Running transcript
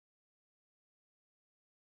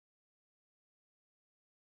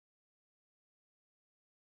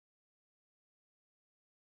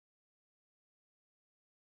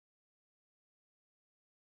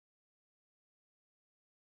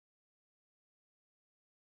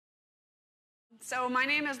So my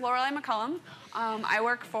name is Lorelei McCollum. I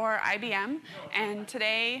work for IBM, and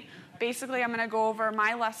today, basically, I'm going to go over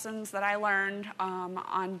my lessons that I learned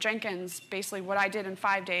on Jenkins, basically what I did in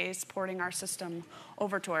 5 days, porting our system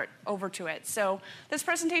over to it. So this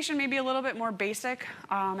presentation may be a little bit more basic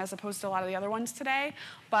as opposed to a lot of the other ones today,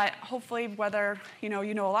 but hopefully whether you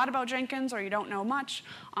know a lot about Jenkins or you don't know much,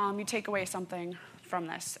 you take away something from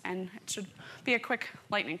this, and it should be a quick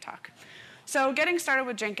lightning talk. So getting started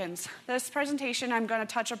with Jenkins. This presentation, I'm going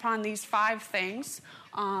to touch upon these 5 things,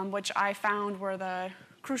 which I found were the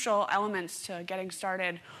crucial elements to getting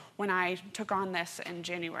started when I took on this in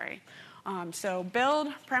January. So build,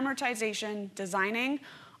 parametrization, designing,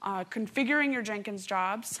 configuring your Jenkins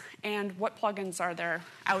jobs, and what plugins are there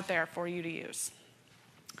out there for you to use.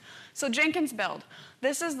 So Jenkins build.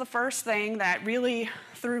 This is the first thing that really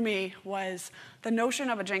threw me, was the notion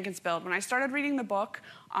of a Jenkins build. When I started reading the book,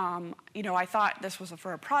 I thought this was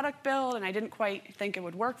for a product build, and I didn't quite think it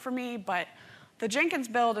would work for me, but the Jenkins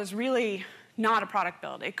build is really not a product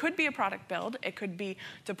build. It could be a product build. It could be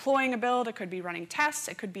deploying a build. It could be running tests.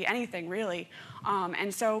 It could be anything, really.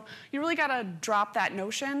 And so you really got to drop that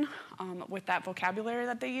notion with that vocabulary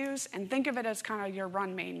that they use and think of it as kind of your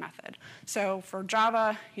run main method. So for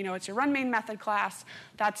Java, it's your run main method class.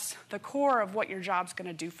 That's the core of what your job's going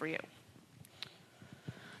to do for you.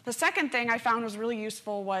 The second thing I found was really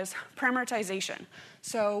useful was parametrization.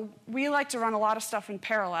 So we like to run a lot of stuff in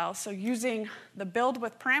parallel, so using the build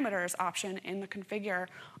with parameters option in the configure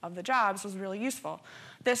of the jobs was really useful.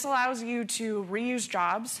 This allows you to reuse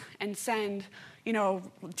jobs and send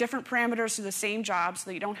different parameters to the same job so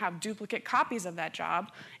that you don't have duplicate copies of that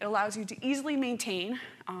job. It allows you to easily maintain,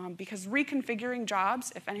 because reconfiguring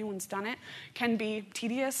jobs, if anyone's done it, can be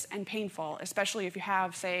tedious and painful, especially if you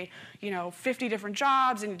have, say, 50 different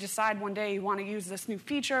jobs and you decide one day you want to use this new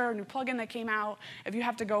feature or new plugin that came out. If you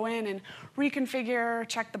have to go in and reconfigure,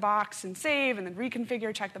 check the box and save, and then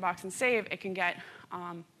reconfigure, check the box and save, it can get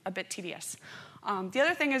a bit tedious. The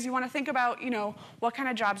other thing is you want to think about, what kind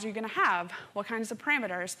of jobs are you going to have? What kinds of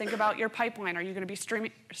parameters? Think about your pipeline. Are you going to be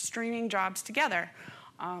streaming jobs together?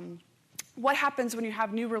 What happens when you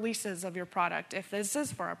have new releases of your product, if this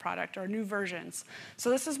is for a product, or new versions? So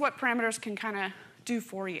this is what parameters can kind of do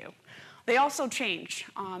for you. They also change,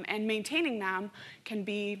 and maintaining them can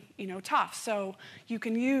be tough. So you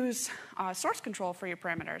can use source control for your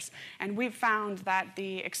parameters. And we've found that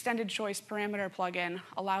the extended choice parameter plugin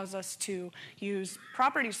allows us to use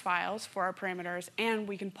properties files for our parameters, and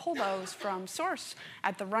we can pull those from source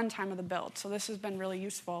at the runtime of the build. So this has been really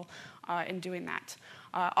useful in doing that.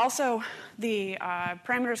 Also, the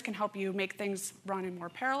parameters can help you make things run in more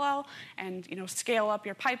parallel and scale up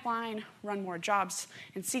your pipeline, run more jobs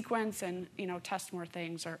in sequence, and test more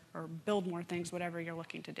things or build more things, whatever you're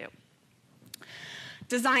looking to do.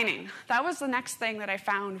 Designing. That was the next thing that I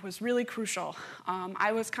found was really crucial.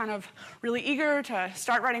 I was kind of really eager to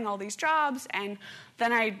start writing all these jobs, and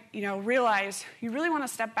then I realized you really want to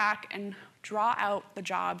step back and draw out the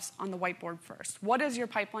jobs on the whiteboard first. What is your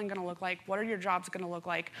pipeline going to look like? What are your jobs going to look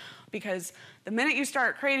like? Because the minute you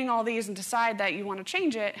start creating all these and decide that you want to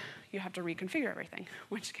change it, you have to reconfigure everything,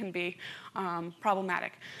 which can be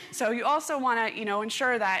problematic. So you also want to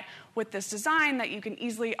ensure that with this design that you can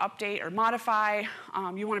easily update or modify.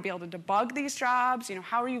 You want to be able to debug these jobs.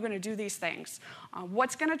 How are you going to do these things?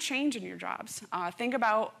 What's going to change in your jobs? Think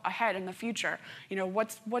about ahead in the future.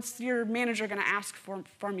 What's your manager going to ask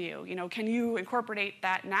from you? Can you incorporate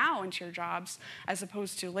that now into your jobs as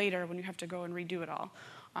opposed to later when you have to go and redo it all?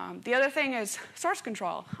 The other thing is source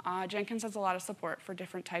control. Jenkins has a lot of support for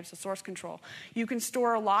different types of source control. You can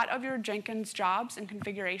store a lot of your Jenkins jobs and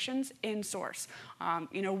configurations in source.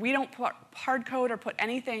 We don't put hard code or put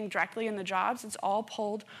anything directly in the jobs. It's all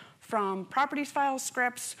pulled from properties files,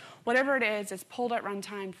 scripts, whatever it is, it's pulled at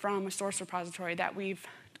runtime from a source repository that we've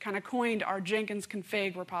kind of coined our Jenkins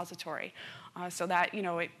config repository so that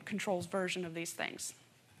it controls version of these things.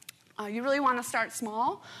 You really want to start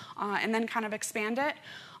small and then kind of expand it.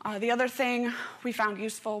 The other thing we found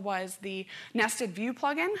useful was the nested view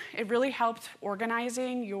plugin. It really helped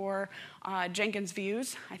organizing your Jenkins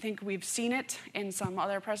views. I think we've seen it in some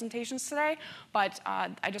other presentations today, but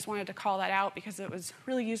I just wanted to call that out because it was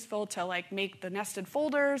really useful to make the nested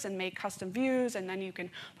folders and make custom views, and then you can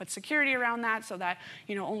put security around that so that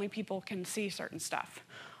only people can see certain stuff.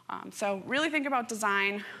 So really think about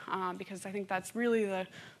design because I think that's really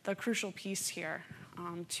the crucial piece here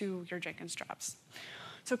to your Jenkins jobs.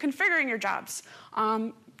 So configuring your jobs.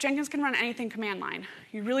 Jenkins can run anything command line.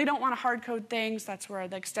 You really don't want to hard code things. That's where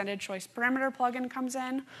the extended choice parameter plugin comes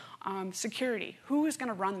in. Security. Who is going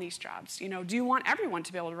to run these jobs? Do you want everyone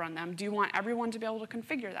to be able to run them? Do you want everyone to be able to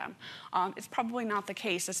configure them? It's probably not the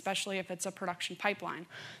case, especially if it's a production pipeline.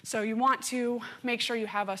 So you want to make sure you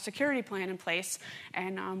have a security plan in place.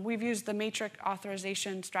 And we've used the matrix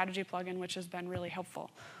authorization strategy plugin, which has been really helpful.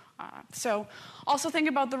 So also think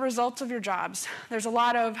about the results of your jobs. There's a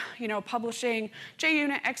lot of, publishing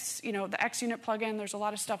JUnit, the XUnit plugin. There's a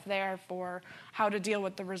lot of stuff there for how to deal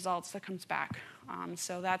with the results that comes back.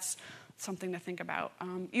 So that's something to think about.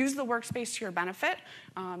 Use the workspace to your benefit.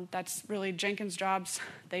 That's really Jenkins jobs.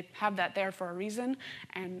 They have that there for a reason.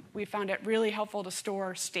 And we found it really helpful to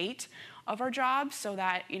store state of our jobs so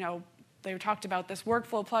that, they talked about this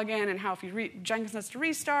workflow plugin and how if Jenkins has to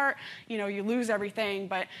restart, you lose everything.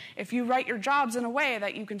 But if you write your jobs in a way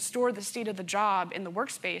that you can store the state of the job in the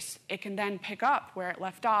workspace, it can then pick up where it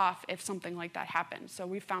left off if something like that happens. So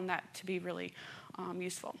we found that to be really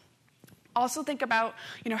useful. Also think about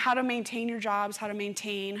how to maintain your jobs, how to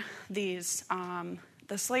maintain these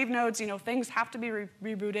the slave nodes. Things have to be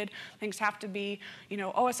rebooted. Things have to be,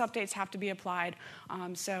 OS updates have to be applied.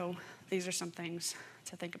 So these are some things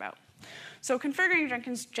to think about. So configuring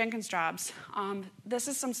Jenkins jobs. This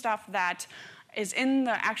is some stuff that is in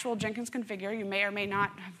the actual Jenkins configure. You may or may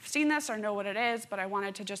not have seen this or know what it is, but I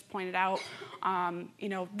wanted to just point it out.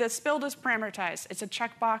 This build is parameterized. It's a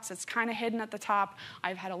checkbox. It's kind of hidden at the top.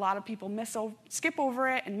 I've had a lot of people skip over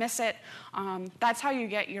it and miss it. That's how you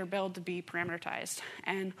get your build to be parameterized.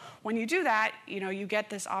 And when you do that, you get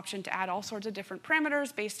this option to add all sorts of different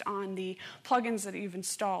parameters based on the plugins that you've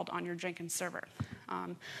installed on your Jenkins server.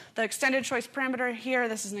 The extended choice parameter here,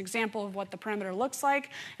 this is an example of what the parameter looks like.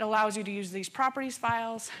 It allows you to use these properties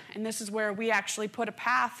files, and this is where we actually put a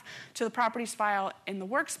path to the properties file in the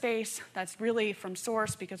workspace that's really from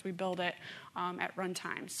source because we build it at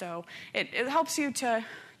runtime. So it helps you to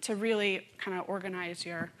really kind of organize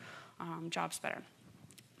your jobs better.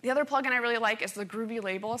 The other plugin I really like is the Groovy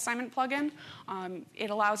Label Assignment plugin. It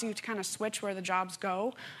allows you to kind of switch where the jobs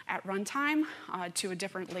go at runtime to a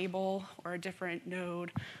different label or a different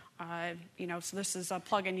node. So this is a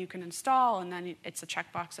plugin you can install, and then it's a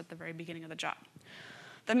checkbox at the very beginning of the job.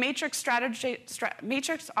 The matrix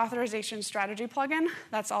authorization strategy plugin,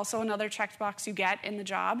 that's also another checkbox you get in the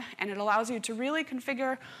job, and it allows you to really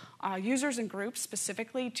configure users and groups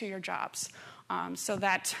specifically to your jobs. So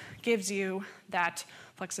that gives you that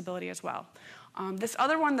flexibility as well. This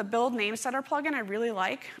other one, the build name setter plugin, I really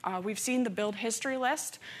like. We've seen the build history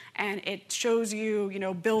list, and it shows you,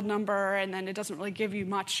 build number, and then it doesn't really give you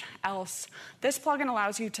much else. This plugin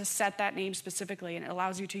allows you to set that name specifically, and it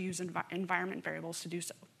allows you to use environment variables to do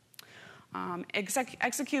so.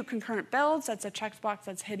 Execute concurrent builds, that's a checkbox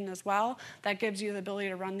that's hidden as well. That gives you the ability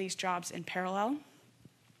to run these jobs in parallel.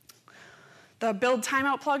 The build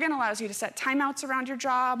timeout plugin allows you to set timeouts around your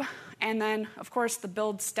job. And then, of course, the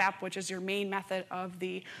build step, which is your main method of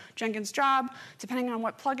the Jenkins job. Depending on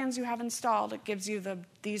what plugins you have installed, it gives you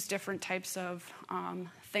these different types of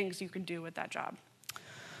things you can do with that job.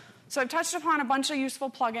 So I've touched upon a bunch of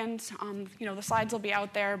useful plugins. The slides will be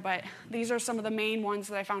out there, but these are some of the main ones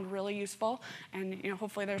that I found really useful. And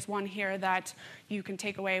hopefully there's one here that you can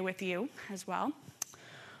take away with you as well.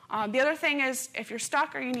 The other thing is, if you're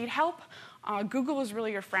stuck or you need help, Google is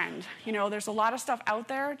really your friend. There's a lot of stuff out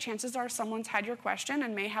there. Chances are someone's had your question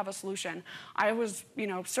and may have a solution. I was,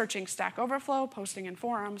 searching Stack Overflow, posting in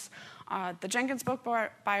forums. The Jenkins book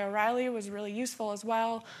by O'Reilly was really useful as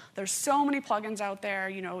well. There's so many plugins out there.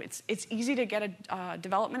 It's easy to get a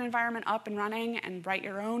development environment up and running and write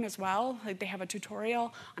your own as well. Like they have a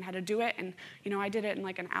tutorial on how to do it, and I did it in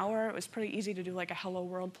like an hour. It was pretty easy to do like a Hello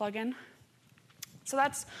World plugin. So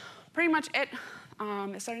that's pretty much it.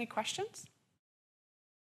 Is there any questions?